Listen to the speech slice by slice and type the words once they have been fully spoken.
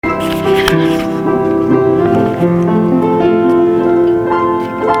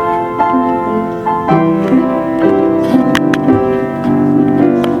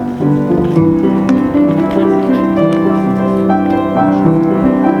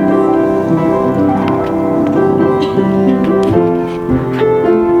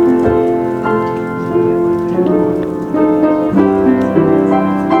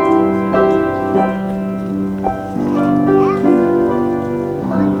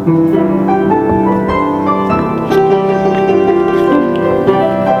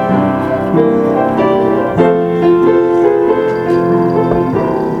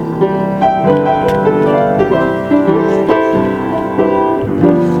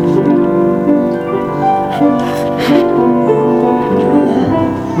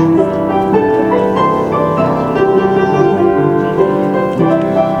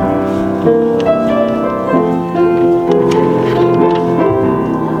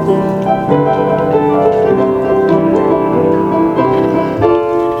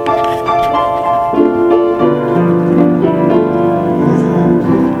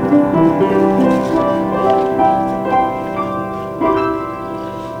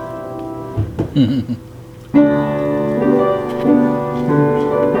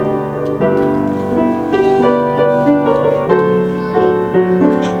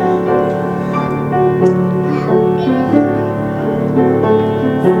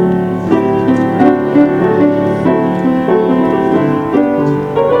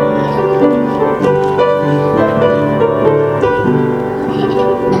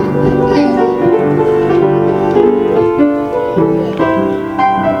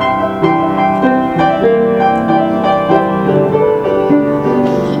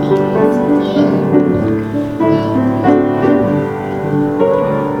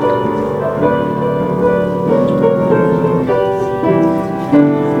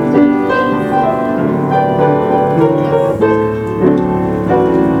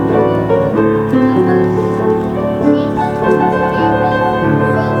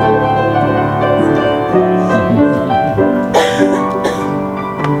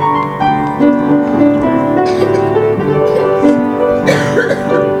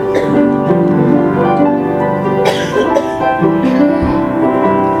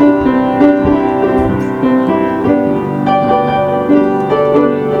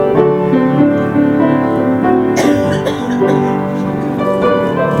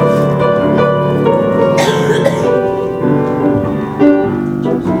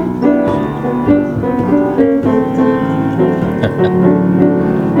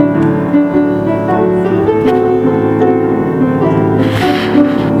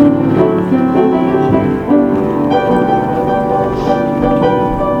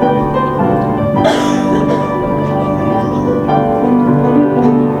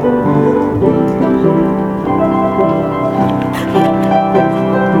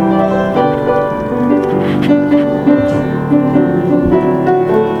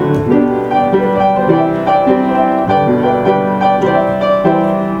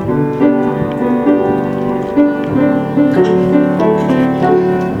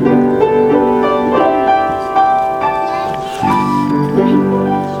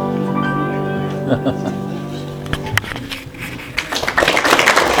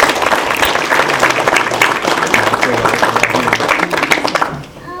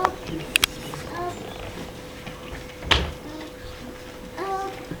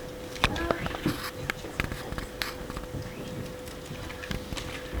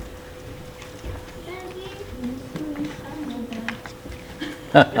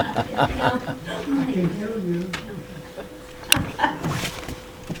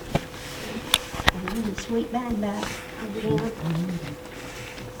Sweet bag back. I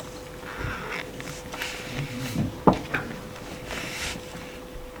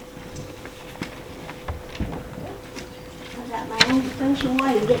got my own special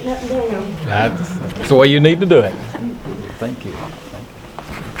way of getting up and down. That's the way you need to do it. Thank you.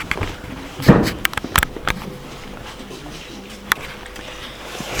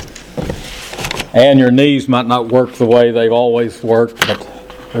 And your knees might not work the way they've always worked, but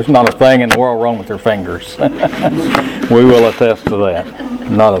there's not a thing in the world wrong with your fingers. We will attest to that.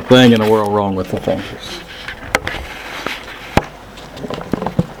 Not a thing in the world wrong with the fingers.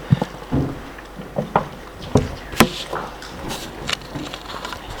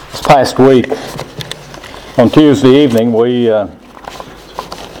 This past week, on Tuesday evening, we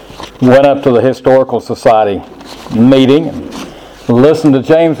went up to the Historical Society meeting and listened to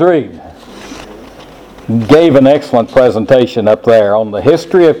James Reed. Gave an excellent presentation up there on the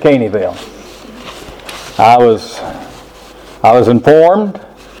history of Caneyville. I was informed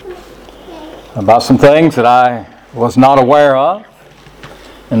about some things that I was not aware of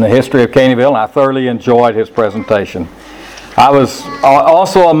in the history of Caneyville, and I thoroughly enjoyed his presentation. I was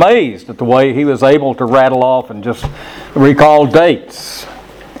also amazed at the way he was able to rattle off and just recall dates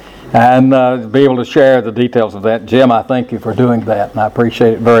and be able to share the details of that. Jim, I thank you for doing that, and I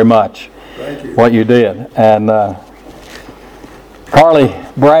appreciate it very much. Thank you. What you did. And Carly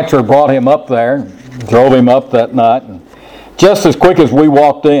Bratcher brought him up there, drove him up that night, and just as quick as we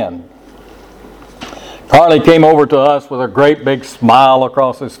walked in, Carly came over to us with a great big smile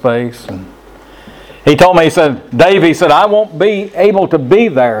across his face. And he told me, he said, Dave, he said, I won't be able to be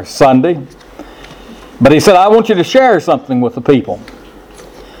there Sunday. But he said, I want you to share something with the people.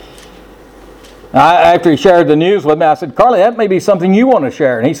 After he shared the news with me, I said, Carly, that may be something you want to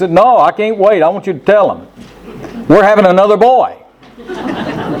share. And he said, no, I can't wait. I want you to tell them. We're having another boy.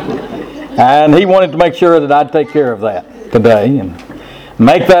 And he wanted to make sure that I'd take care of that today and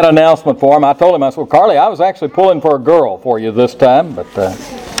make that announcement for him. I told him, I said, well, Carly, I was actually pulling for a girl for you this time, but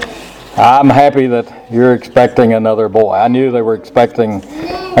I'm happy that you're expecting another boy. I knew they were expecting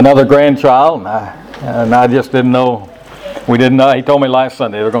another grandchild, and I just didn't know. We didn't know. He told me last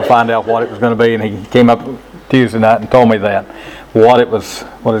Sunday they were going to find out what it was going to be, and he came up Tuesday night and told me that, what it was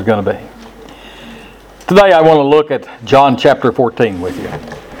going to be. Today I want to look at John chapter 14 with you,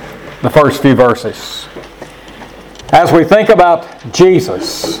 the first few verses. As we think about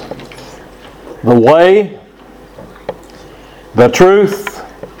Jesus, the way, the truth,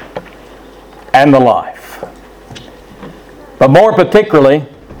 and the life. But more particularly,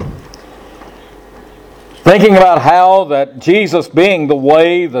 thinking about how that Jesus being the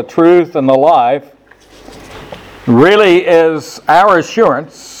way, the truth, and the life really is our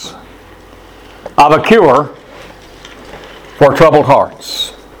assurance of a cure for troubled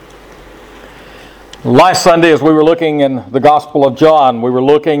hearts. Last Sunday, as we were looking in the Gospel of John, we were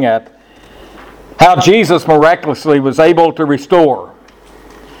looking at how Jesus miraculously was able to restore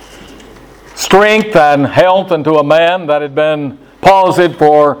strength and health unto a man that had been palsied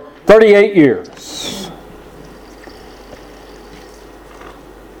for 38 years.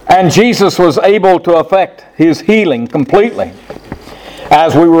 And Jesus was able to effect his healing completely,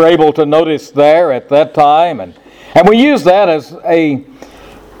 as we were able to notice there at that time. And we use that as a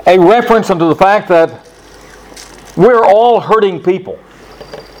reference unto the fact that we're all hurting people.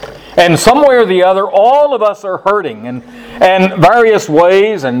 And some way or the other, all of us are hurting in various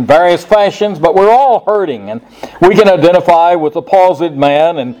ways and various fashions, but we're all hurting. And we can identify with the palsied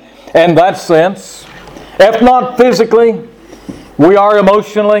man in that sense. If not physically, we are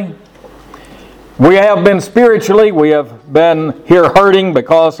emotionally. We have been spiritually. We have been here hurting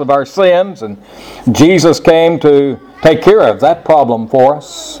because of our sins. And Jesus came to take care of that problem for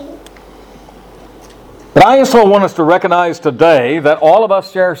us. But I also want us to recognize today that all of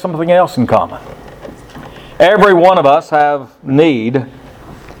us share something else in common. Every one of us have need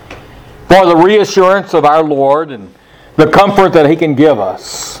for the reassurance of our Lord and the comfort that He can give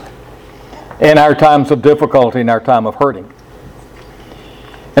us in our times of difficulty, in our time of hurting.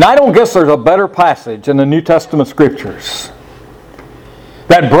 And I don't guess there's a better passage in the New Testament Scriptures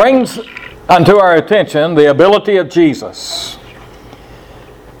that brings unto our attention the ability of Jesus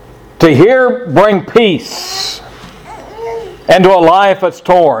to bring peace into a life that's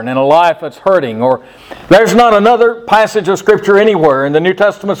torn and a life that's hurting. Or there's not another passage of Scripture anywhere in the New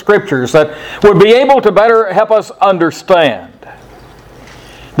Testament Scriptures that would be able to better help us understand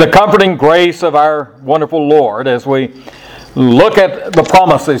the comforting grace of our wonderful Lord as we look at the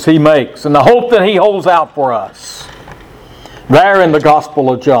promises He makes and the hope that He holds out for us there in the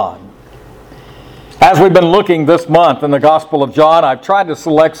Gospel of John. As we've been looking this month in the Gospel of John, I've tried to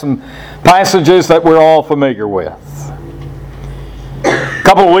select some passages that we're all familiar with. A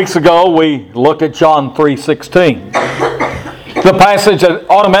couple of weeks ago, we looked at John 3:16. The passage that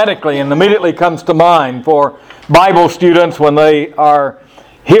automatically and immediately comes to mind for Bible students when they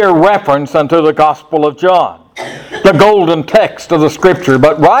hear reference unto the Gospel of John. The golden text of the Scripture.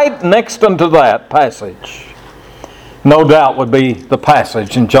 But right next unto that passage, no doubt would be the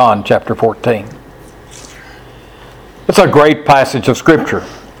passage in John chapter 14. It's a great passage of Scripture.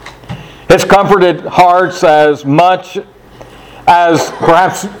 It's comforted hearts as much as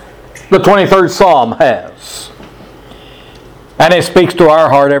perhaps the 23rd Psalm has. And it speaks to our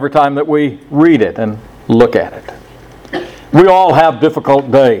heart every time that we read it and look at it. We all have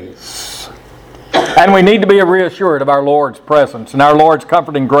difficult days. And we need to be reassured of our Lord's presence and our Lord's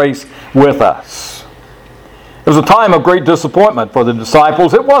comforting grace with us. It was a time of great disappointment for the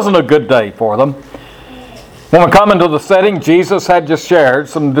disciples. It wasn't a good day for them. When we come into the setting, Jesus had just shared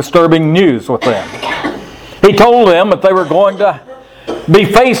some disturbing news with them. He told them that they were going to be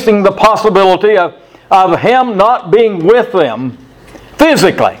facing the possibility of Him not being with them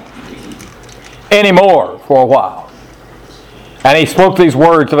physically anymore for a while. And He spoke these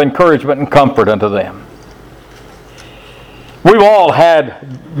words of encouragement and comfort unto them. We've all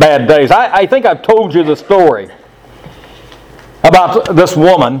had bad days. I think I've told you the story about this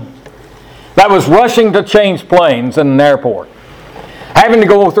woman that was rushing to change planes in an airport, having to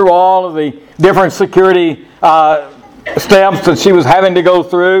go through all of the different security steps that she was having to go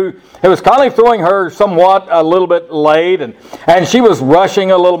through. It was kind of throwing her somewhat a little bit late, and she was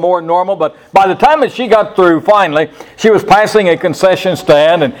rushing a little more than normal. But by the time that she got through, finally, she was passing a concession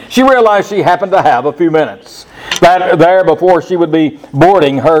stand, and she realized she happened to have a few minutes there before she would be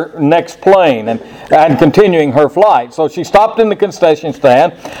boarding her next plane and continuing her flight. So she stopped in the concession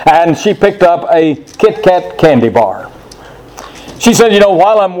stand, and she picked up a Kit Kat candy bar. She said,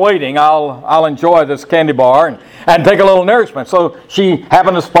 while I'm waiting, I'll enjoy this candy bar and take a little nourishment. So she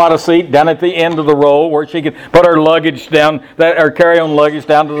happened to spot a seat down at the end of the row where she could put her luggage down, her carry-on luggage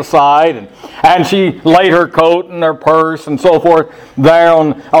down to the side. And she laid her coat and her purse and so forth there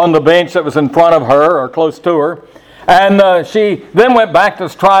on the bench that was in front of her or close to her. And she then went back to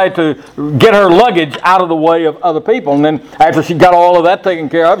try to get her luggage out of the way of other people. And then after she got all of that taken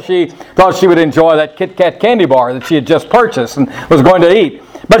care of, she thought she would enjoy that Kit Kat candy bar that she had just purchased and was going to eat.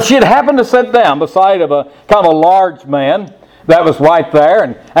 But she had happened to sit down beside of a kind of a large man that was right there.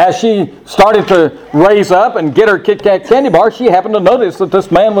 And as she started to raise up and get her Kit Kat candy bar, she happened to notice that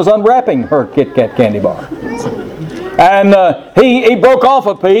this man was unwrapping her Kit Kat candy bar. And he broke off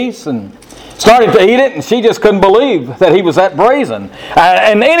a piece and started to eat it, and she just couldn't believe that he was that brazen.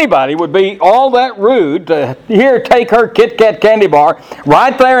 And anybody would be all that rude to take her Kit Kat candy bar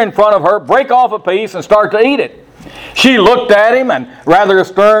right there in front of her, break off a piece, and start to eat it. She looked at him, and rather a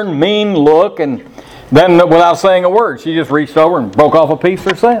stern, mean look, and then without saying a word, she just reached over and broke off a piece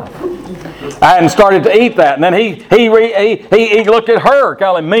herself and started to eat that. And then he looked at her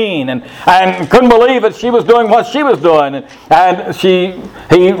kind of mean and couldn't believe that she was doing what she was doing. And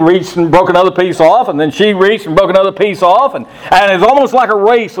he reached and broke another piece off, and then she reached and broke another piece off. And it's almost like a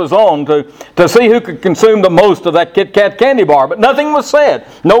race was on to see who could consume the most of that Kit Kat candy bar. But nothing was said.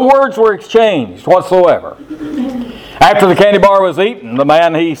 No words were exchanged whatsoever. After the candy bar was eaten, the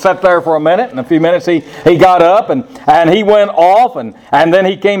man, he sat there for a minute. In a few minutes, he got up and he went off. And then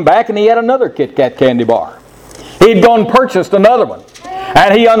he came back and he had another Kit Kat candy bar. He'd gone and purchased another one.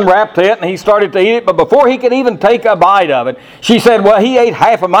 And he unwrapped it and he started to eat it. But before he could even take a bite of it, she said, well, he ate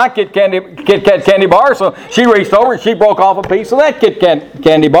half of my Kit Kat candy bar. So she reached over and she broke off a piece of that Kit Kat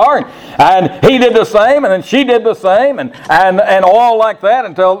candy bar. And he did the same, and then she did the same, and all like that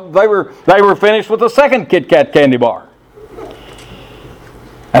until they were finished with the second Kit Kat candy bar.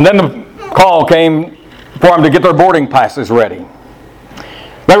 And then the call came for them to get their boarding passes ready.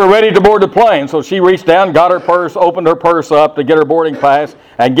 They were ready to board the plane, so she reached down, got her purse, opened her purse up to get her boarding pass,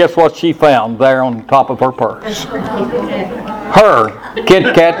 and guess what she found there on top of her purse? Her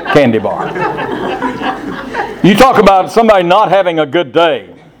Kit Kat candy bar. You talk about somebody not having a good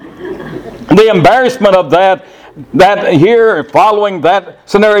day. The embarrassment of that here, following that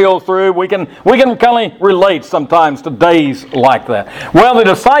scenario through, we can kind of relate sometimes to days like that. Well, the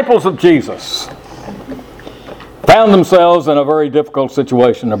disciples of Jesus found themselves in a very difficult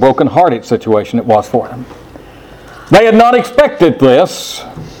situation, a broken-hearted situation it was for them. They had not expected this,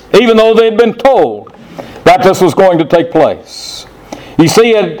 even though they had been told that this was going to take place. You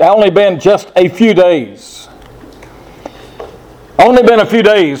see, it had only been just a few days. Only been a few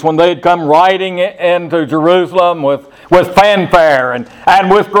days when they had come riding into Jerusalem with fanfare and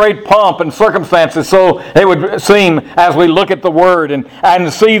with great pomp and circumstances. So it would seem as we look at the Word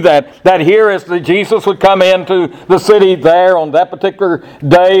and see that here as Jesus would come into the city there on that particular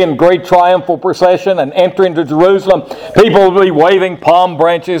day in great triumphal procession and enter into Jerusalem, people would be waving palm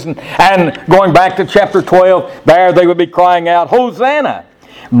branches and going back to chapter 12, there they would be crying out, Hosanna!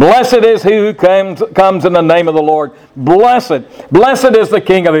 Blessed is he who comes in the name of the Lord. Blessed is the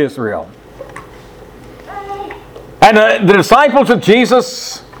King of Israel. And the disciples of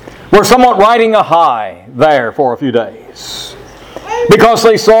Jesus were somewhat riding a high there for a few days. Because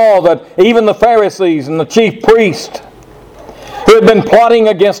they saw that even the Pharisees and the chief priest who had been plotting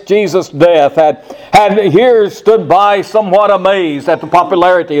against Jesus' death had here stood by somewhat amazed at the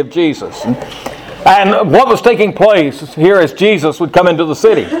popularity of Jesus. And what was taking place here as Jesus would come into the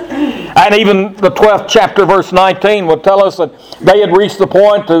city. And even the 12th chapter, verse 19, would tell us that they had reached the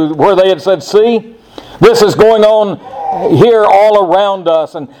point to where they had said, see, this is going on here all around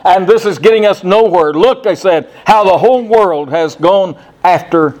us, and this is getting us nowhere. Look, they said, how the whole world has gone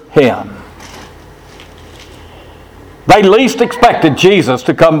after him. They least expected Jesus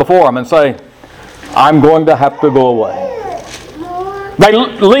to come before them and say, I'm going to have to go away. They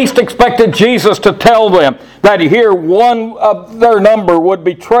least expected Jesus to tell them that here one of their number would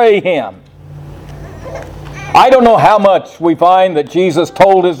betray him. I don't know how much we find that Jesus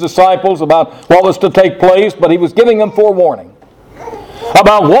told his disciples about what was to take place, but he was giving them forewarning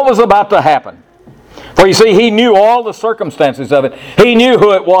about what was about to happen. For you see, he knew all the circumstances of it. He knew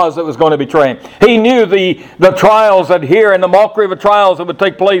who it was that was going to betray him. He knew the trials that here and the mockery of the trials that would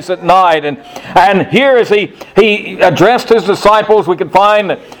take place at night. And here as he addressed his disciples, we can find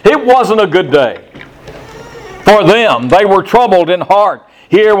that it wasn't a good day for them. They were troubled in heart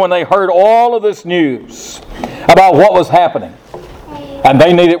here when they heard all of this news about what was happening. And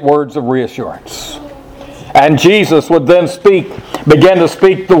they needed words of reassurance. And Jesus would then begin to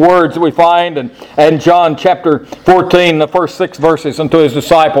speak the words that we find in John chapter 14, the first 6 verses, unto his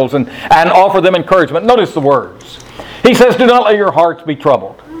disciples and offer them encouragement. Notice the words. He says, do not let your hearts be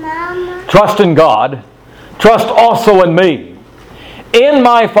troubled. Trust in God. Trust also in me. In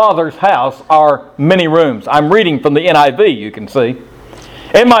my Father's house are many rooms. I'm reading from the NIV, you can see.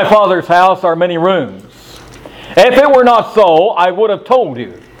 In my Father's house are many rooms. If it were not so, I would have told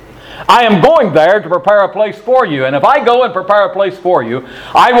you. I am going there to prepare a place for you. And if I go and prepare a place for you,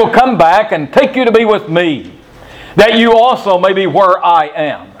 I will come back and take you to be with me, that you also may be where I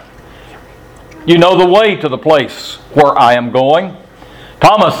am. You know the way to the place where I am going.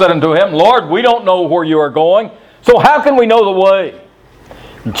 Thomas said unto him, Lord, we don't know where you are going, so how can we know the way?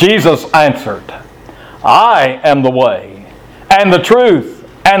 Jesus answered, I am the way, and the truth,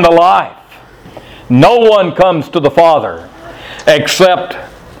 and the life. No one comes to the Father except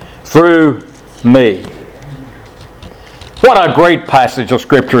through me. What a great passage of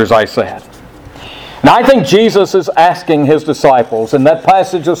Scripture, as I said. Now I think Jesus is asking his disciples in that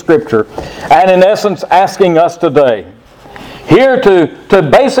passage of Scripture, and in essence asking us today, here to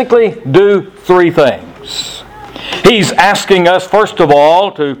basically do 3 things. He's asking us, first of all,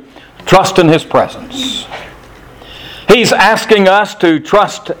 to trust in his presence. He's asking us to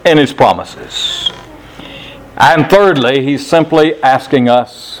trust in his promises. And thirdly, he's simply asking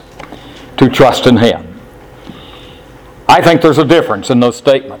us to trust in him. I think there's a difference in those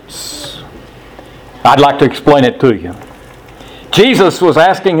statements. I'd like to explain it to you. Jesus was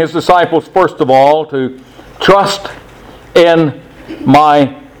asking his disciples, first of all, to trust in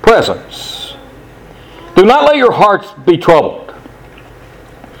my presence. Do not let your hearts be troubled.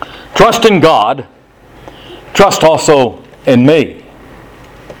 Trust in God. Trust also in me.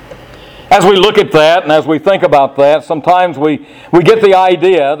 As we look at that and as we think about that, sometimes we get the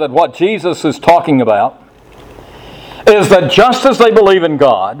idea that what Jesus is talking about is that just as they believe in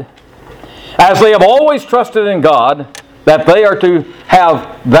God, as they have always trusted in God, that they are to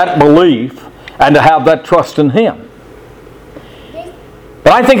have that belief and to have that trust in him.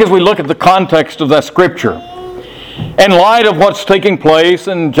 But I think as we look at the context of that Scripture, in light of what's taking place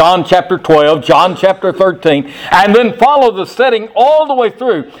in John chapter 12, John chapter 13, and then follow the setting all the way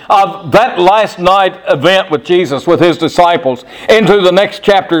through of that last night event with Jesus, with his disciples, into the next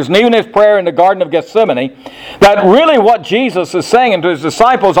chapters, and even his prayer in the Garden of Gethsemane, that really what Jesus is saying to his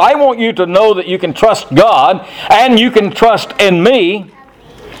disciples, I want you to know that you can trust God and you can trust in me,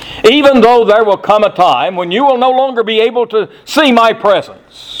 even though there will come a time when you will no longer be able to see my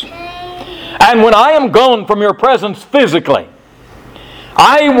presence. And when I am gone from your presence physically,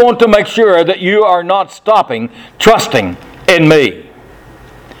 I want to make sure that you are not stopping trusting in me.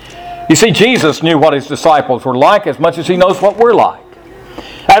 You see, Jesus knew what his disciples were like as much as he knows what we're like.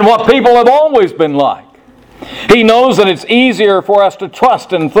 And what people have always been like. He knows that it's easier for us to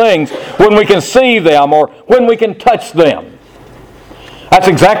trust in things when we can see them or when we can touch them. That's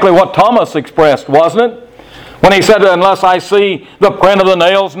exactly what Thomas expressed, wasn't it? When he said, unless I see the print of the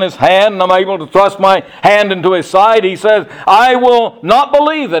nails in his hand and I'm able to thrust my hand into his side, he says, I will not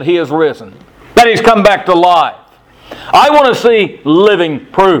believe that he is risen, that he's come back to life. I want to see living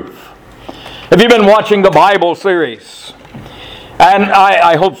proof. Have you been watching the Bible series? And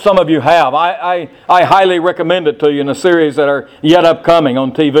I hope some of you have. I highly recommend it to you in the series that are yet upcoming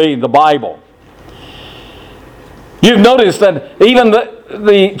on TV, the Bible. You've noticed that even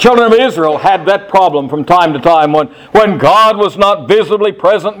the children of Israel had that problem from time to time when God was not visibly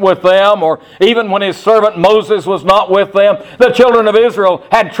present with them, or even when his servant Moses was not with them. The children of Israel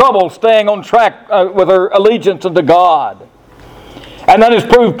had trouble staying on track with their allegiance unto God. And that has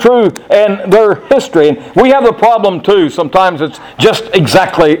proved true in their history. And we have the problem too. Sometimes it's just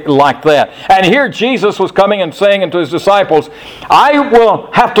exactly like that. And here Jesus was coming and saying unto his disciples, I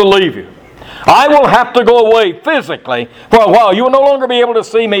will have to leave you. I will have to go away physically for a while. You will no longer be able to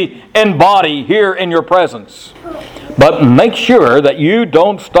see me in body here in your presence. But make sure that you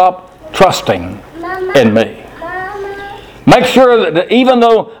don't stop trusting in me. Make sure that even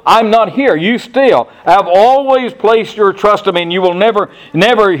though I'm not here, you still have always placed your trust in me, and you will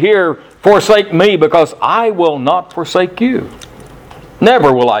never here forsake me, because I will not forsake you.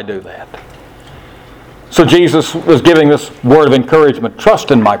 Never will I do that. So Jesus was giving this word of encouragement.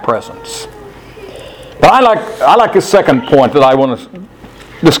 Trust in my presence. But I like his second point that I want to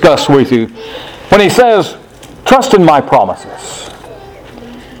discuss with you. When he says, trust in my promises.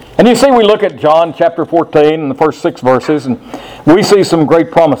 And you see, we look at John chapter 14 and the first 6 verses, and we see some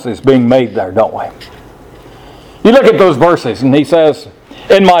great promises being made there, don't we? You look at those verses, and he says,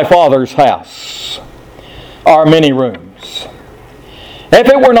 in my Father's house are many rooms. If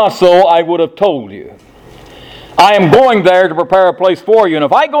it were not so, I would have told you. I am going there to prepare a place for you. And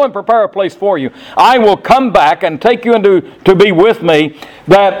if I go and prepare a place for you, I will come back and take you to be with me,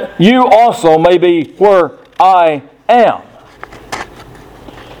 that you also may be where I am.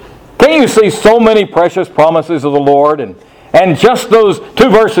 Can you see so many precious promises of the Lord? And just those 2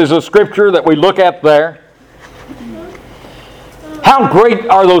 verses of Scripture that we look at there. How great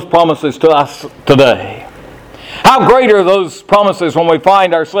are those promises to us today? How great are those promises when we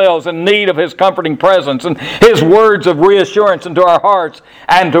find ourselves in need of His comforting presence and His words of reassurance into our hearts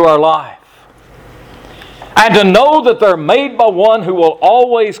and to our life. And to know that they're made by one who will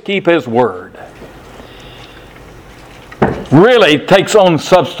always keep His word really takes on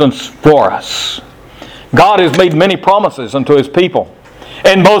substance for us. God has made many promises unto His people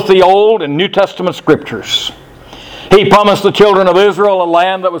in both the Old and New Testament Scriptures. He promised the children of Israel a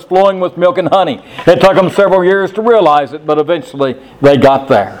land that was flowing with milk and honey. It took them several years to realize it, but eventually they got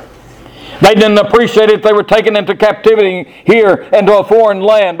there. They didn't appreciate it. They were taken into captivity here into a foreign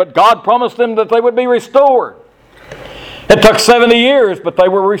land, but God promised them that they would be restored. It took 70 years, but they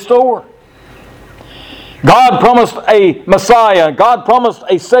were restored. God promised a Messiah. God promised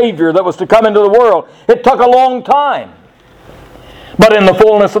a Savior that was to come into the world. It took a long time. But in the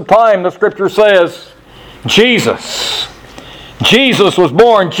fullness of time, the Scripture says, Jesus was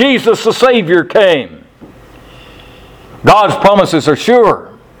born. Jesus the Savior came. God's promises are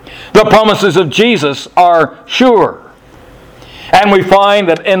sure. The promises of Jesus are sure. And we find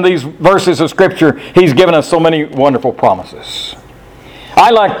that in these verses of Scripture, He's given us so many wonderful promises. I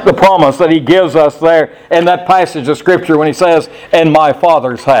like the promise that He gives us there in that passage of Scripture when He says, in my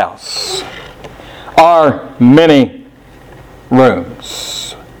Father's house are many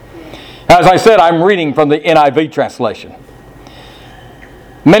rooms. As I said, I'm reading from the NIV translation.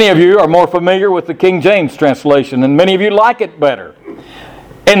 Many of you are more familiar with the King James translation, and many of you like it better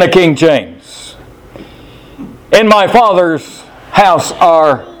in the King James. In my Father's house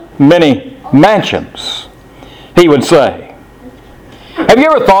are many mansions, he would say. Have you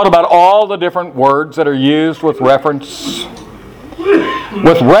ever thought about all the different words that are used with reference?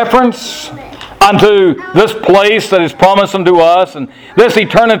 With reference unto this place that is promised unto us, and this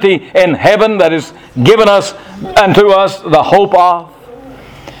eternity in heaven that is given us unto us the hope of.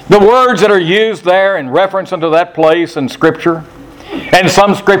 The words that are used there in reference unto that place in Scripture. And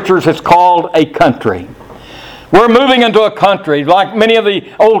some Scriptures it's called a country. We're moving into a country like many of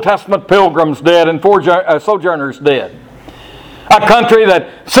the Old Testament pilgrims did and sojourners did. A country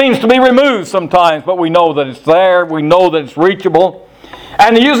that seems to be removed sometimes, but we know that it's there. We know that it's reachable.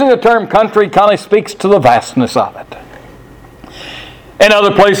 And using the term country kind of speaks to the vastness of it. In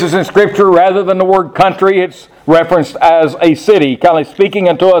other places in Scripture, rather than the word country, it's referenced as a city, kind of speaking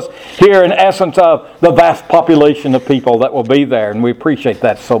unto us here in essence of the vast population of people that will be there, and we appreciate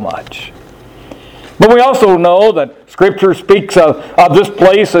that so much. But we also know that Scripture speaks of this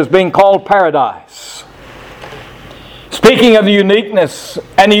place as being called paradise. Speaking of the uniqueness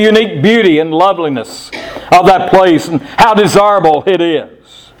and the unique beauty and loveliness of that place and how desirable it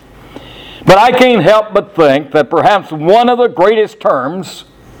is. But I can't help but think that perhaps one of the greatest terms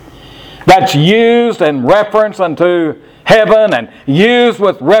that's used in reference unto heaven and used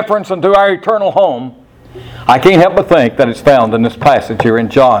with reference unto our eternal home, I can't help but think that it's found in this passage here in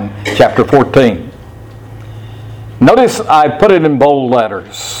John chapter 14. Notice I put it in bold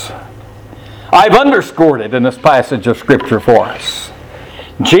letters. I've underscored it in this passage of Scripture for us.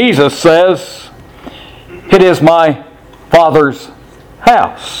 Jesus says, it is my Father's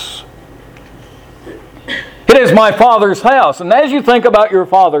house. It is my Father's house. And as you think about your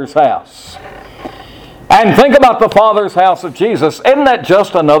Father's house, and think about the Father's house of Jesus, isn't that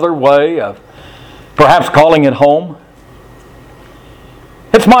just another way of perhaps calling it home?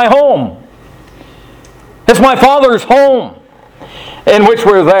 It's my home. It's my Father's home in which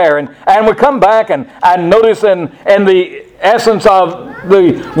we're there. And we come back and notice in the essence of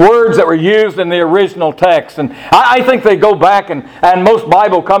the words that were used in the original text. And I think they go back, and most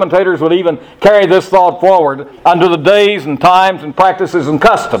Bible commentators would even carry this thought forward unto the days and times and practices and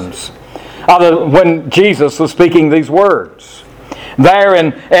customs of when Jesus was speaking these words. There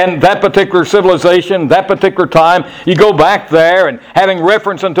in that particular civilization, that particular time, you go back there and having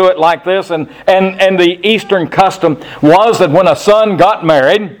reference into it like this, and the Eastern custom was that when a son got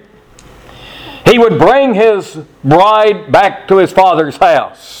married, He would bring His bride back to His Father's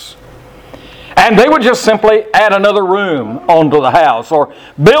house. And they would just simply add another room onto the house, or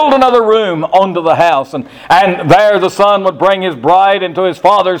build another room onto the house. And there the son would bring his bride into his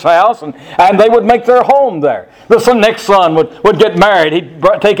father's house, and they would make their home there. The next son would get married. He'd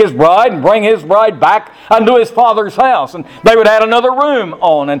take his bride and bring his bride back unto his father's house. And they would add another room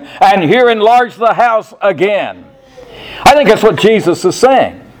on, and here enlarge the house again. I think that's what Jesus is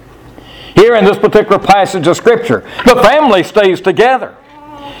saying here in this particular passage of Scripture. The family stays together.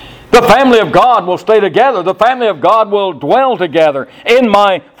 The family of God will stay together. The family of God will dwell together in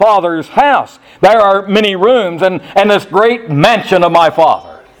my Father's house. There are many rooms and this great mansion of my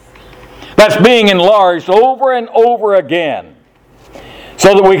Father that's being enlarged over and over again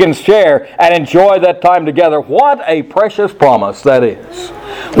so that we can share and enjoy that time together. What a precious promise that is.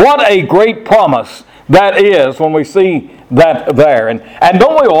 What a great promise that is when we see that there. And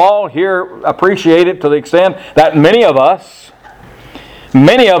don't we all here appreciate it to the extent that many of us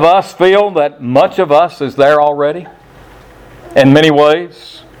feel that much of us is there already in many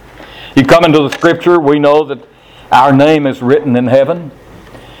ways. You come into the Scripture, we know that our name is written in heaven.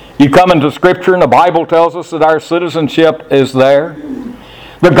 You come into Scripture and the Bible tells us that our citizenship is there.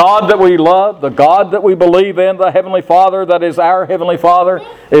 The God that we love, the God that we believe in, the Heavenly Father that is our Heavenly Father,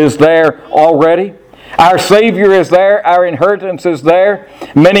 is there already. Our Savior is there. Our inheritance is there.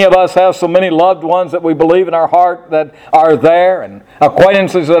 Many of us have so many loved ones that we believe in our heart that are there, and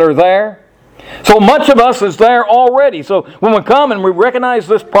acquaintances that are there. So much of us is there already. So when we come and we recognize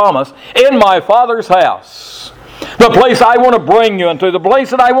this promise, in my Father's house, the place I want to bring you into, the place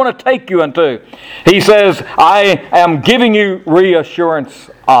that I want to take you into, He says, I am giving you reassurance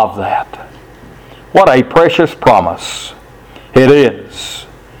of that. What a precious promise it is.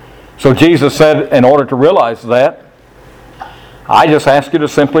 So Jesus said, in order to realize that, I just ask you to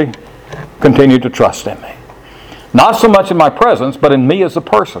simply continue to trust in me. Not so much in my presence, but in me as a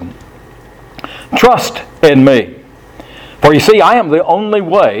person. Trust in me. For you see, I am the only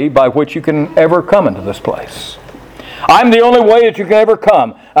way by which you can ever come into this place. I'm the only way that you can ever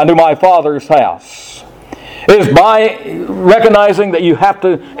come unto my Father's house. It is by recognizing that you have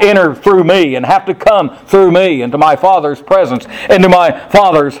to enter through me and have to come through me into my Father's presence, into my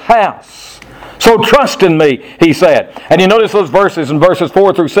Father's house. So trust in me, He said. And you notice those verses in verses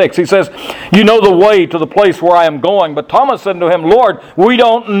 4 through 6. He says, you know the way to the place where I am going. But Thomas said to Him, Lord, we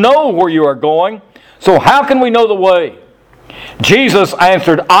don't know where you are going, so how can we know the way? Jesus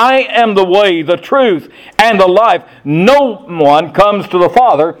answered, I am the way, the truth, and the life. No one comes to the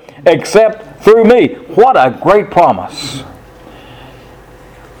Father except through me. What a great promise.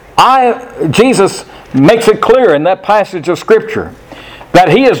 Jesus makes it clear in that passage of Scripture that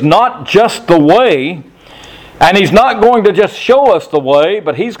He is not just the way, and He's not going to just show us the way,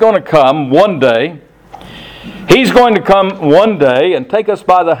 but He's going to come one day. He's going to come one day and take us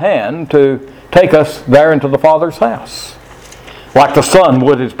by the hand to take us there into the Father's house. Like the son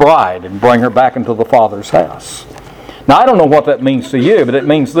would his bride and bring her back into the Father's house. Now, I don't know what that means to you, but it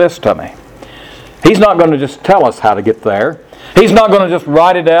means this to me. He's not going to just tell us how to get there. He's not going to just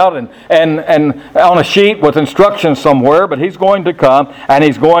write it out and on a sheet with instructions somewhere, but He's going to come and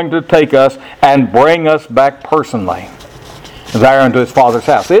He's going to take us and bring us back personally there into His Father's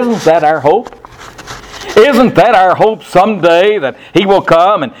house. Isn't that our hope? Isn't that our hope someday that He will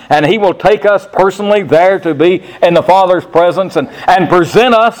come and He will take us personally there to be in the Father's presence and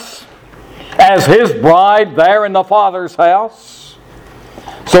present us as His bride there in the Father's house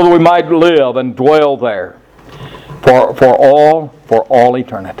so that we might live and dwell there for all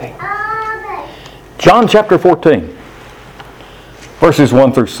eternity. John chapter 14, verses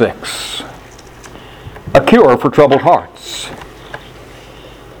 1 through 6. A cure for troubled hearts.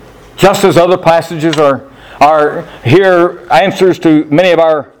 Just as other passages are here answers to many of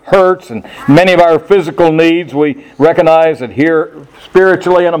our hurts and many of our physical needs, we recognize that here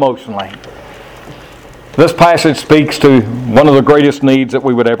spiritually and emotionally, this passage speaks to one of the greatest needs that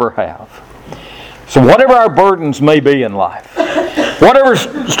we would ever have. So whatever our burdens may be in life, whatever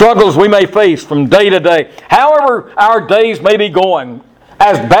struggles we may face from day to day, however our days may be going,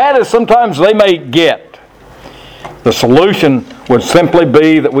 as bad as sometimes they may get, the solution would simply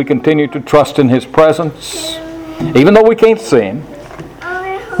be that we continue to trust in His presence, even though we can't see Him.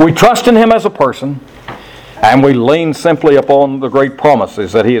 We trust in Him as a person, and we lean simply upon the great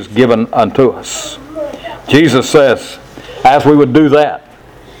promises that He has given unto us. Jesus says, as we would do that,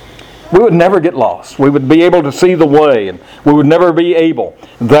 we would never get lost. We would be able to see the way, and we would never be able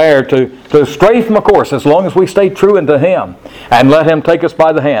there to stray from a course as long as we stay true unto Him and let Him take us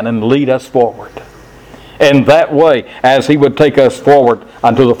by the hand and lead us forward in that way as He would take us forward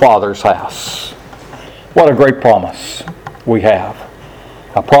unto the Father's house. What a great promise we have.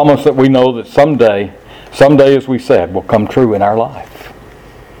 A promise that we know that someday, as we said, will come true in our life.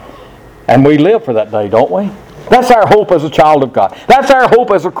 And we live for that day, don't we? That's our hope as a child of God. That's our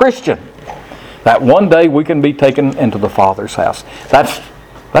hope as a Christian. That one day we can be taken into the Father's house. That's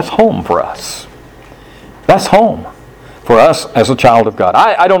home for us. That's home for us as a child of God.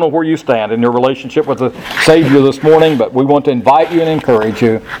 I don't know where you stand in your relationship with the Savior this morning, but we want to invite you and encourage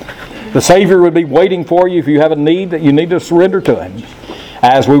you. The Savior would be waiting for you if you have a need that you need to surrender to Him.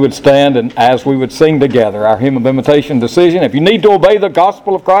 As we would stand and as we would sing together our hymn of invitation decision. If you need to obey the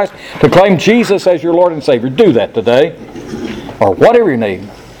gospel of Christ, to claim Jesus as your Lord and Savior, do that today. Or whatever you need,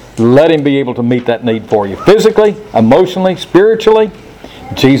 let Him be able to meet that need for you. Physically, emotionally, spiritually,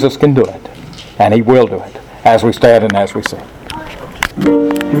 Jesus can do it. And He will do it as we stand and as we sing.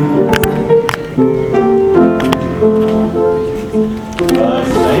 The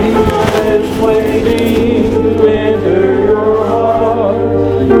Savior is waiting to enter your heart.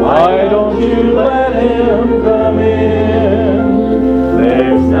 Why don't you let Him come in?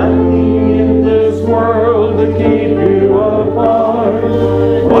 There's nothing in this world to keep you apart.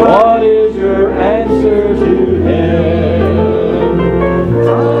 What is your answer to Him?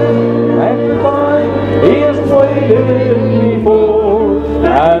 Time after time, He has waited before,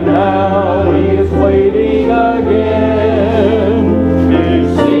 and now He is waiting again. To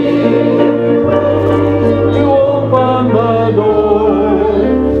see to open the door.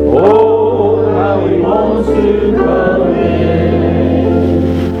 Oh, how He wants to come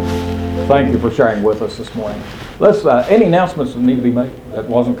in. Thank you for sharing with us this morning. Let's any announcements that need to be made that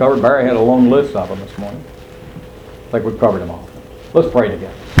wasn't covered? Barry had a long list of them this morning. I think we've covered them all. Let's pray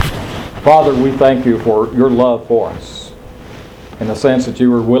together. Father, we thank you for your love for us, in the sense that you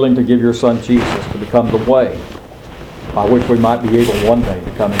were willing to give your Son Jesus to become the way by which we might be able one day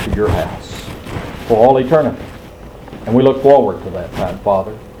to come into your house for all eternity. And we look forward to that time,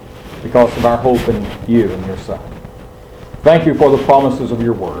 Father, because of our hope in you and your Son. Thank you for the promises of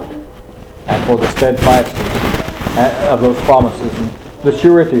your word, and for the steadfastness of those promises and the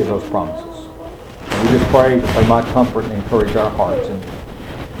surety of those promises. And we just pray that they might comfort and encourage our hearts. And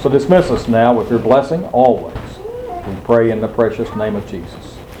so dismiss us now with your blessing always. We pray in the precious name of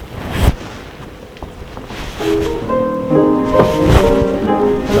Jesus.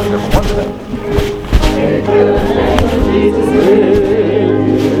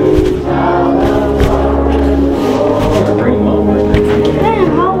 Man,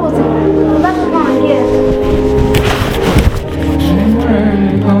 how was it? That's fine, yeah.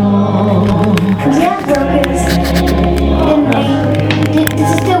 Yeah, does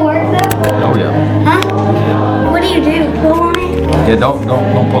it still work though? Oh yeah. Huh? What do you do? Pull on it? Yeah, don't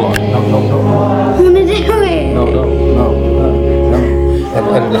pull on it. No. I want to do it. No.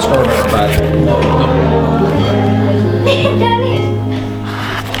 It'll disturb everybody. It